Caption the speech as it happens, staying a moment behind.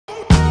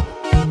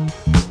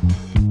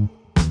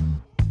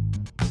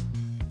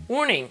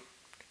Warning!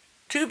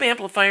 Tube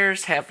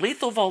amplifiers have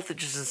lethal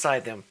voltages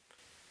inside them.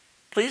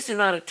 Please do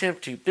not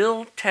attempt to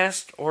build,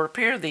 test, or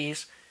repair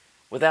these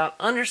without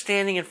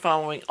understanding and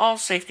following all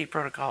safety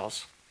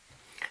protocols.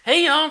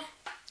 Hey y'all!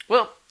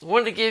 Well, I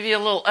wanted to give you a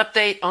little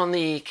update on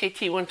the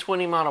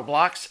KT120 mono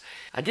blocks.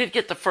 I did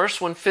get the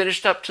first one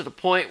finished up to the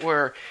point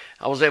where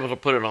I was able to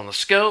put it on the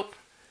scope,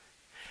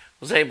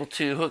 was able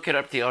to hook it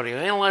up to the audio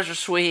analyzer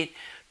suite,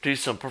 do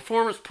some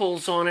performance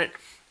pulls on it,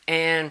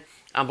 and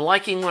I'm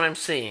liking what I'm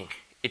seeing.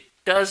 It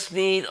does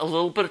need a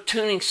little bit of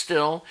tuning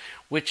still,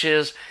 which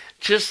is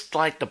just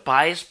like the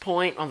bias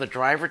point on the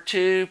driver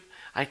tube,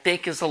 I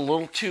think is a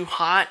little too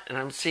hot, and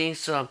I'm seeing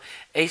some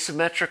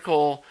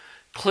asymmetrical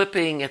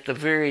clipping at the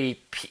very,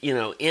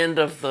 end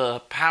of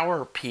the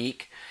power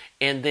peak,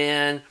 and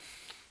then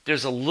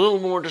there's a little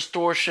more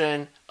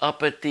distortion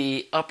up at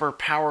the upper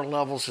power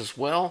levels as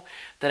well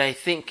that I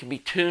think can be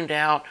tuned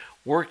out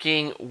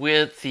working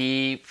with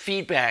the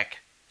feedback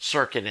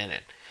circuit in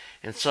it.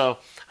 And so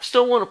I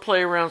still want to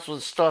play around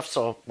with stuff,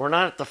 so we're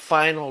not at the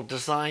final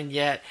design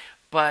yet,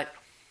 but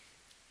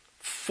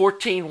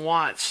 14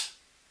 watts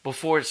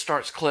before it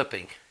starts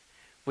clipping,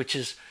 which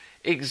is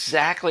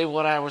exactly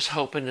what I was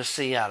hoping to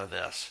see out of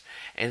this.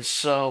 And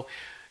so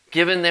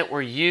given that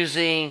we're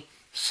using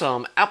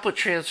some output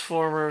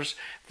transformers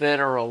that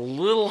are a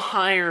little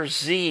higher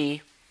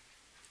Z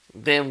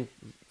than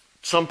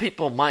some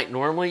people might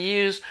normally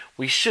use,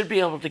 we should be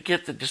able to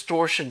get the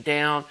distortion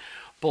down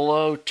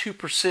below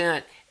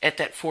 2% at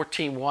that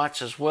 14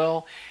 watts as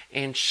well,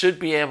 and should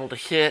be able to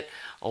hit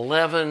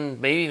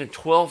 11, maybe even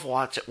 12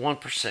 watts at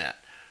 1%.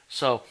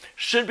 So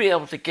should be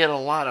able to get a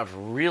lot of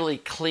really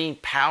clean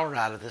power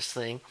out of this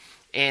thing,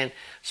 and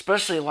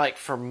especially like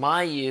for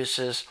my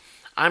uses,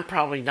 I'm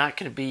probably not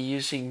going to be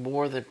using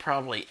more than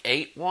probably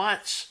 8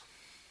 watts.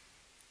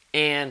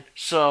 And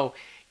so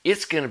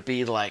it's going to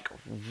be like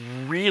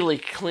really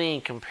clean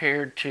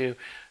compared to,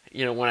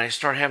 when I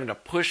start having to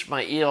push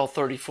my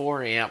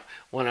EL34 amp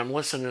when I'm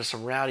listening to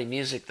some rowdy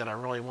music that I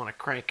really want to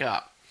crank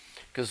up.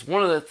 Because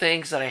one of the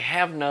things that I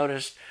have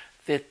noticed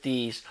that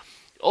these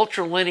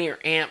ultralinear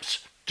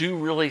amps do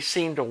really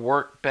seem to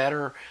work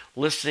better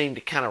listening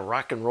to kind of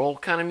rock and roll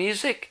kind of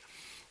music,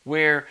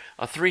 where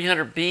a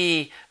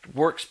 300B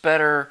works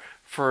better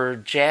for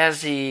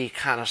jazzy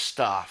kind of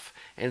stuff.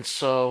 And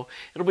so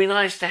it'll be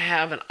nice to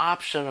have an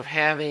option of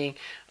having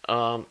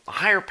a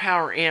higher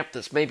power amp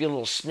that's maybe a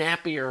little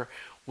snappier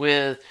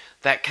with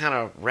that kind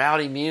of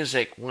rowdy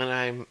music when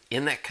I'm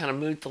in that kind of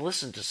mood to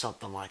listen to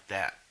something like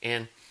that.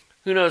 And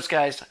who knows,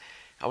 guys,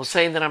 I was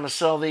saying that I'm going to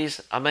sell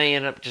these. I may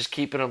end up just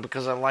keeping them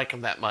because I like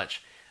them that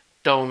much.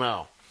 Don't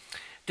know.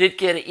 Did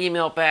get an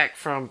email back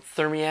from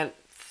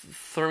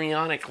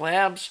Thermionic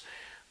Labs.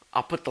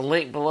 I'll put the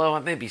link below. I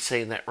may be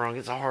saying that wrong.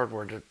 It's a hard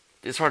word.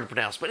 It's hard to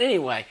pronounce. But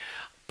anyway,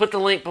 put the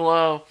link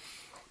below.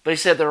 They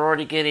said they're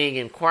already getting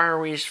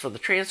inquiries for the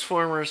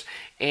transformers,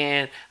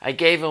 and I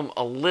gave them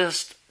a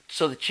list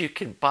so that you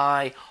can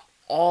buy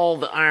all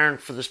the iron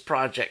for this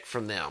project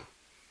from them.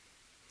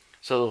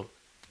 So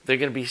they're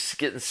going to be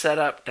getting set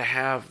up to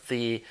have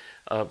the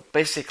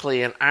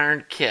basically an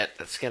iron kit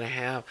that's going to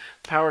have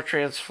power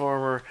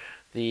transformer,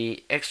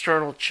 the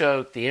external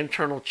choke, the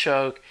internal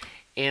choke,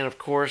 and of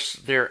course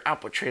their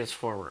output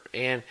transformer.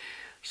 And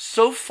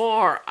so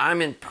far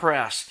I'm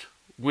impressed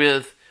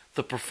with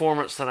the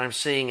performance that I'm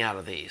seeing out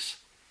of these.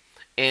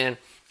 And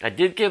I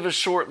did give a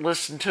short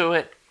listen to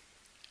it.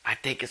 I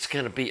think it's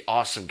going to be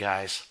awesome,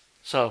 guys.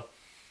 So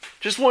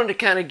just wanted to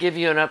kind of give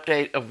you an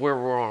update of where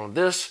we're on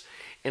this.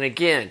 And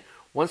again,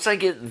 once I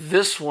get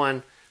this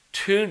one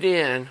tuned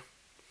in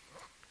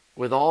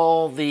with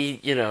all the,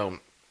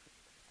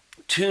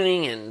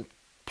 tuning and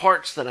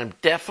parts that I'm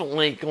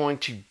definitely going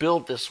to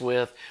build this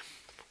with,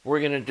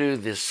 we're going to do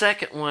the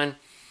second one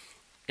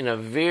in a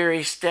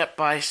very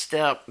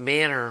step-by-step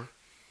manner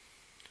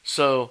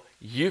so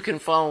you can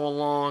follow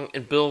along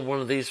and build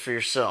one of these for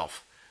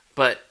yourself.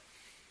 But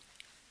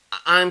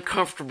I'm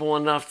comfortable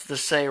enough to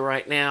say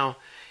right now,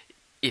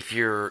 if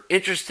you're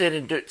interested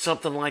in doing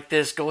something like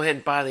this, go ahead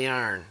and buy the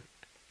iron.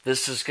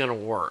 This is going to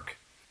work.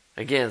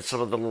 Again,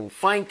 some of the little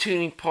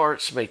fine-tuning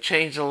parts may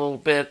change a little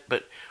bit,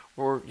 but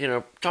we're,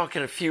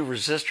 talking a few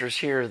resistors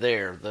here or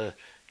there.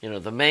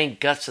 The main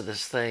guts of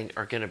this thing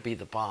are going to be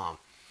the bomb.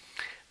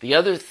 The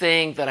other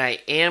thing that I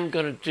am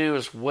going to do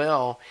as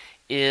well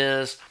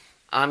is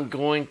I'm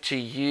going to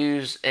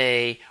use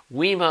a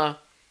WEMA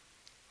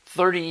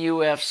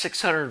 30UF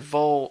 600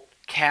 volt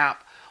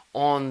cap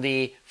on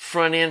the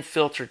front end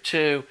filter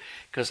too,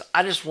 because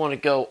I just want to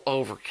go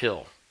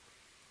overkill.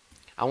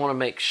 I want to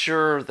make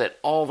sure that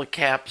all the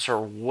caps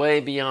are way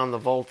beyond the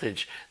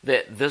voltage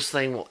that this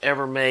thing will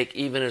ever make,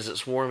 even as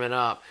it's warming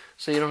up,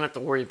 so you don't have to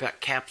worry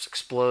about caps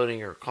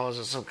exploding or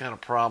causing some kind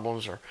of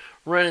problems or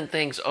running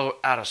things out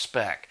of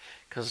spec,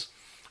 because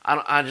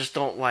I just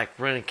don't like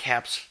running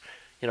caps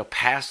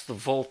past the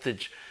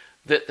voltage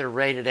that they're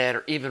rated at,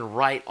 or even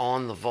right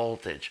on the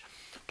voltage.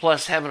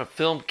 Plus, having a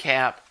film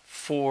cap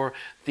for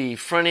the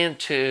front end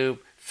tube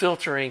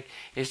filtering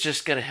is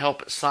just going to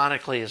help it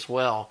sonically as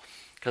well.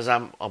 because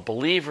I'm a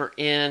believer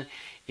in,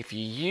 if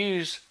you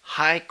use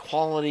high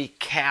quality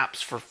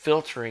caps for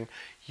filtering,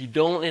 you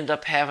don't end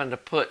up having to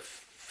put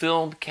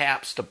film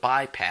caps to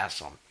bypass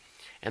them.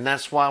 And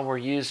that's why we're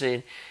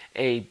using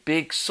a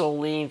big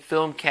Solene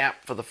film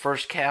cap for the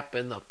first cap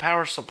in the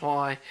power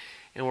supply,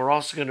 and we're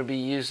also going to be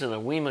using a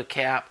WEMA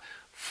cap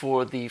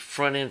for the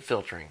front end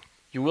filtering.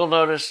 You will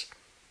notice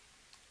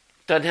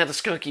doesn't have the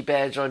skunky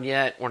badge on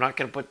yet. We're not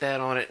going to put that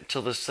on it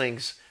until this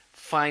thing's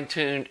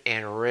fine-tuned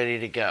and ready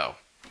to go.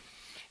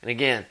 And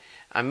again,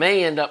 I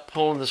may end up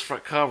pulling this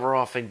front cover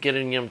off and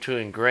getting them to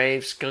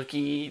engrave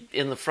skunky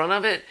in the front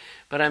of it,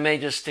 but I may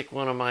just stick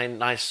one of my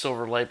nice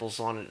silver labels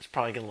on it. It's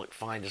probably going to look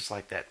fine just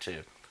like that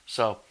too.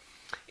 So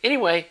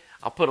anyway,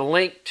 I'll put a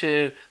link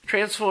to the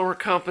Transformer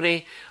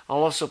Company.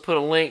 I'll also put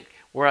a link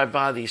where I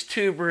buy these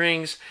tube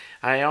rings.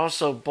 I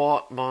also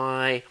bought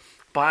my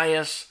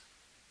bias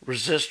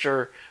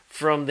resistor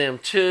from them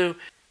too.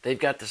 They've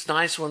got this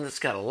nice one that's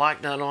got a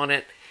lock nut on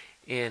it,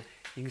 and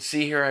you can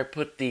see here I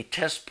put the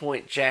test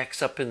point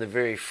jacks up in the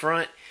very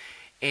front.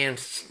 And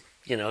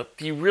you know,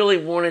 if you really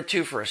wanted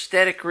to for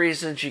aesthetic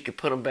reasons, you could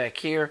put them back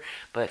here,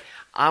 but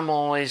I'm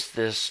always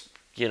this,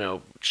 you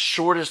know,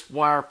 shortest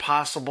wire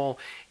possible,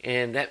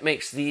 and that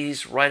makes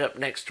these right up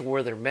next to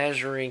where they're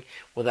measuring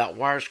without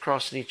wires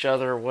crossing each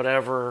other or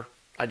whatever.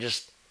 I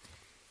just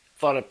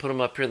thought I'd put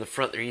them up here in the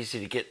front. They're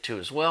easy to get to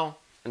as well.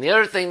 And the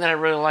other thing that I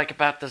really like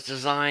about this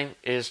design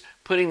is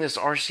putting this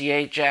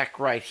RCA jack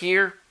right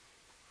here.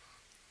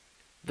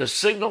 The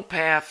signal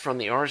path from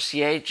the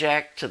RCA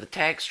jack to the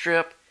tag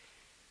strip,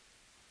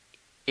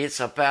 it's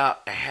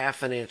about a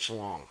 ½ inch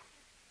long.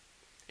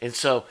 And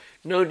so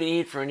no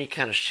need for any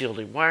kind of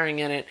shielded wiring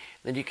in it.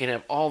 Then you can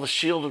have all the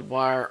shielded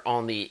wire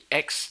on the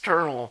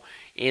external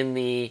in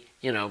the,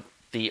 you know,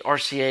 the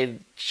RCA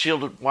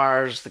shielded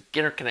wires, the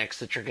interconnects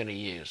that you're going to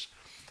use.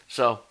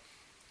 So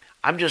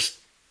I'm just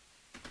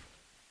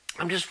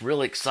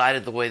really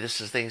excited the way this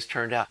thing's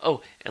turned out.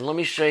 Oh, and let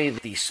me show you,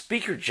 the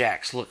speaker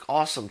jacks look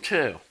awesome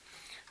too.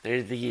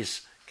 They're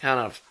these kind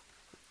of,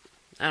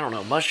 I don't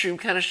know, mushroom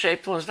kind of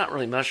shaped ones. Not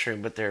really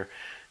mushroom, but they're,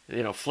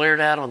 you know, flared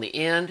out on the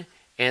end,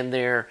 and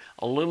they're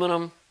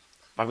aluminum.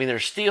 I mean, they're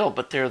steel,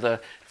 but they're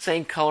the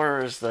same color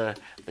as the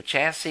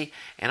chassis,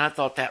 and I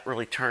thought that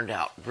really turned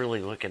out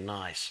really looking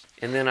nice.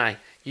 And then I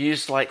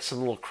used like some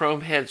little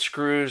chrome head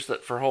screws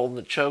that for holding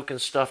the choke and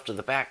stuff to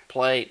the back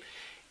plate.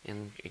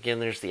 And again,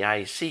 there's the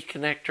IEC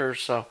connector.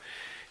 So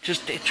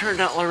just, it turned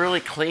out really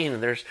clean,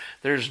 and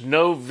there's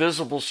no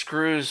visible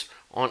screws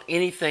on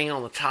anything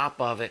on the top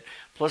of it.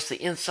 Plus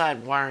the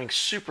inside wiring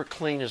super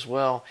clean as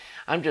well.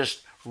 I'm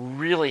just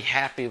really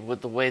happy with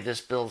the way this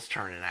build's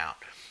turning out.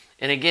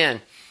 And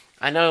again,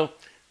 I know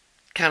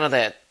kind of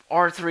that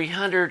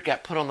R300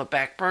 got put on the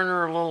back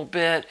burner a little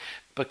bit,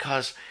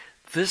 because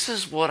this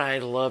is what I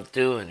love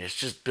doing. It's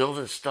just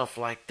building stuff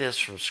like this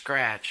from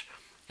scratch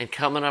and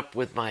coming up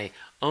with my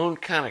own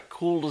kind of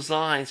cool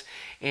designs.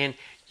 And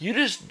you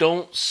just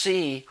don't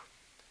see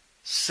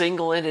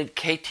single-ended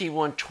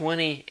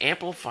KT120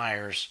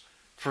 amplifiers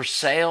for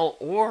sale,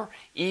 or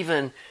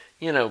even,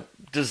 you know,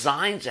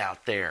 designs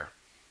out there.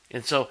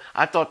 And so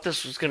I thought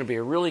this was going to be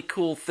a really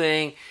cool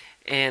thing.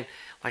 And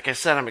like I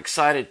said, I'm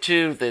excited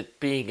too that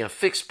being a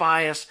fixed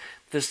bias,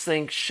 this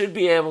thing should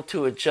be able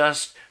to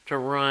adjust to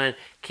run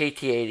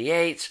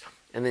KT88s,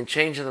 and then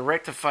changing the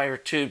rectifier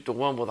tube to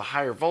one with a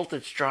higher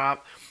voltage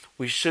drop,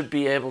 we should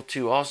be able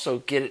to also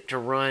get it to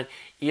run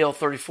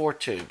EL34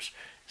 tubes.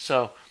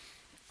 So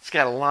it's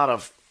got a lot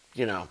of,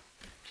 you know,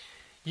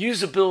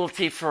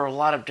 usability for a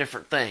lot of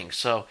different things.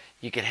 So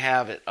you could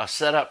have it a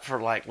setup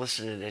for like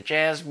listening to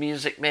jazz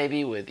music,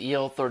 maybe with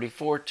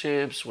EL34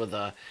 tubes with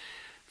a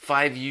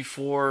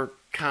 5U4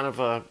 kind of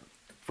a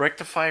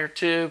rectifier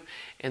tube,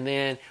 and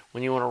then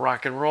when you want to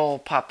rock and roll,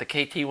 pop the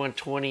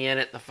KT120 in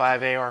it, the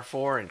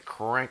 5AR4, and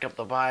crank up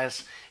the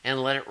bias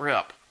and let it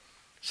rip.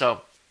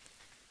 So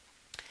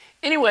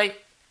anyway,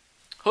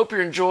 hope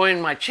you're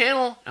enjoying my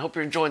channel. I hope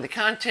you're enjoying the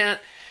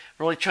content.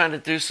 Really trying to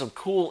do some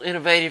cool,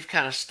 innovative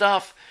kind of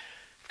stuff.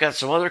 I've got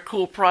some other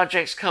cool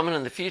projects coming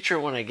in the future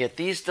when I get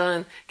these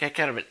done. Got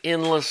kind of an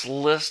endless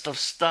list of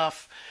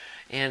stuff.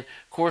 And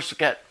of course, we've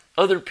got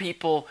other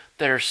people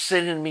that are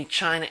sending me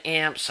China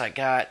amps. I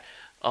got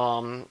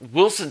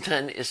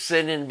Wilsonton is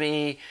sending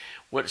me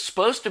what's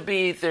supposed to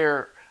be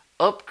their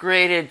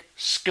upgraded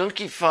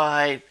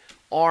skunkified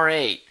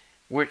R8,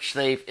 which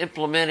they've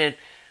implemented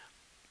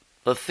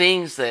the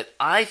things that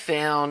I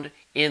found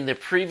in the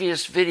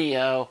previous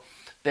video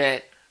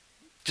that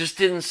just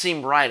didn't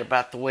seem right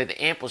about the way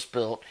the amp was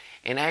built,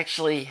 and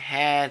actually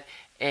had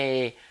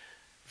a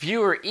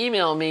viewer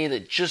email me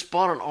that just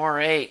bought an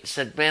R8 and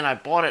said, man, I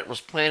bought it, was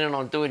planning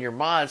on doing your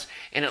mods,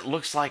 and it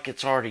looks like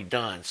it's already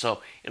done.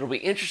 So it'll be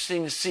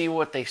interesting to see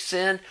what they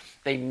send.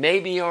 They may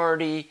be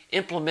already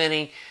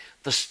implementing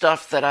the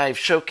stuff that I've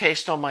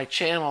showcased on my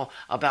channel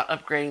about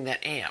upgrading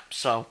that amp.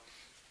 So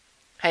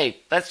hey,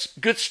 that's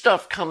good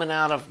stuff coming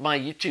out of my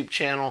YouTube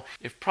channel.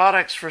 If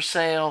products for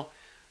sale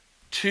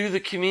to the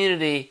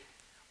community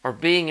are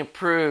being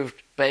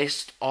improved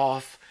based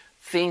off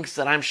things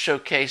that I'm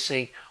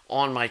showcasing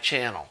on my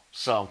channel.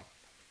 So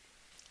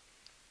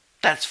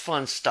That's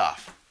fun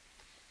stuff.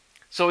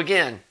 So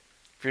again,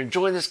 if you're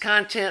enjoying this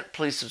content,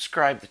 please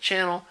subscribe to the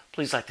channel.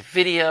 Please like the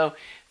video.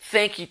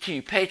 Thank you to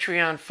you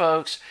Patreon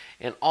folks,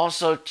 and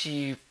also to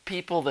you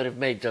people that have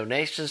made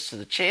donations to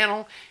the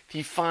channel. If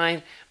you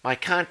find my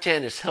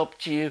content has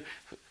helped you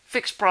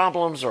fix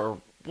problems or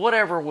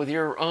whatever with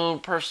your own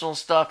personal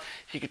stuff,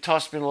 if you could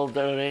toss me a little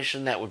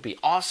donation, that would be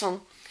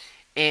awesome.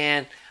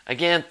 And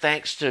again,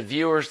 thanks to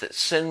viewers that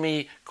send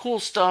me cool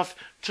stuff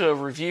to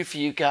review for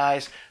you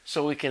guys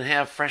so we can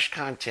have fresh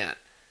content.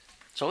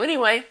 So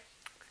anyway,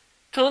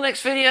 till the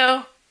next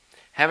video,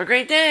 have a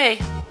great day.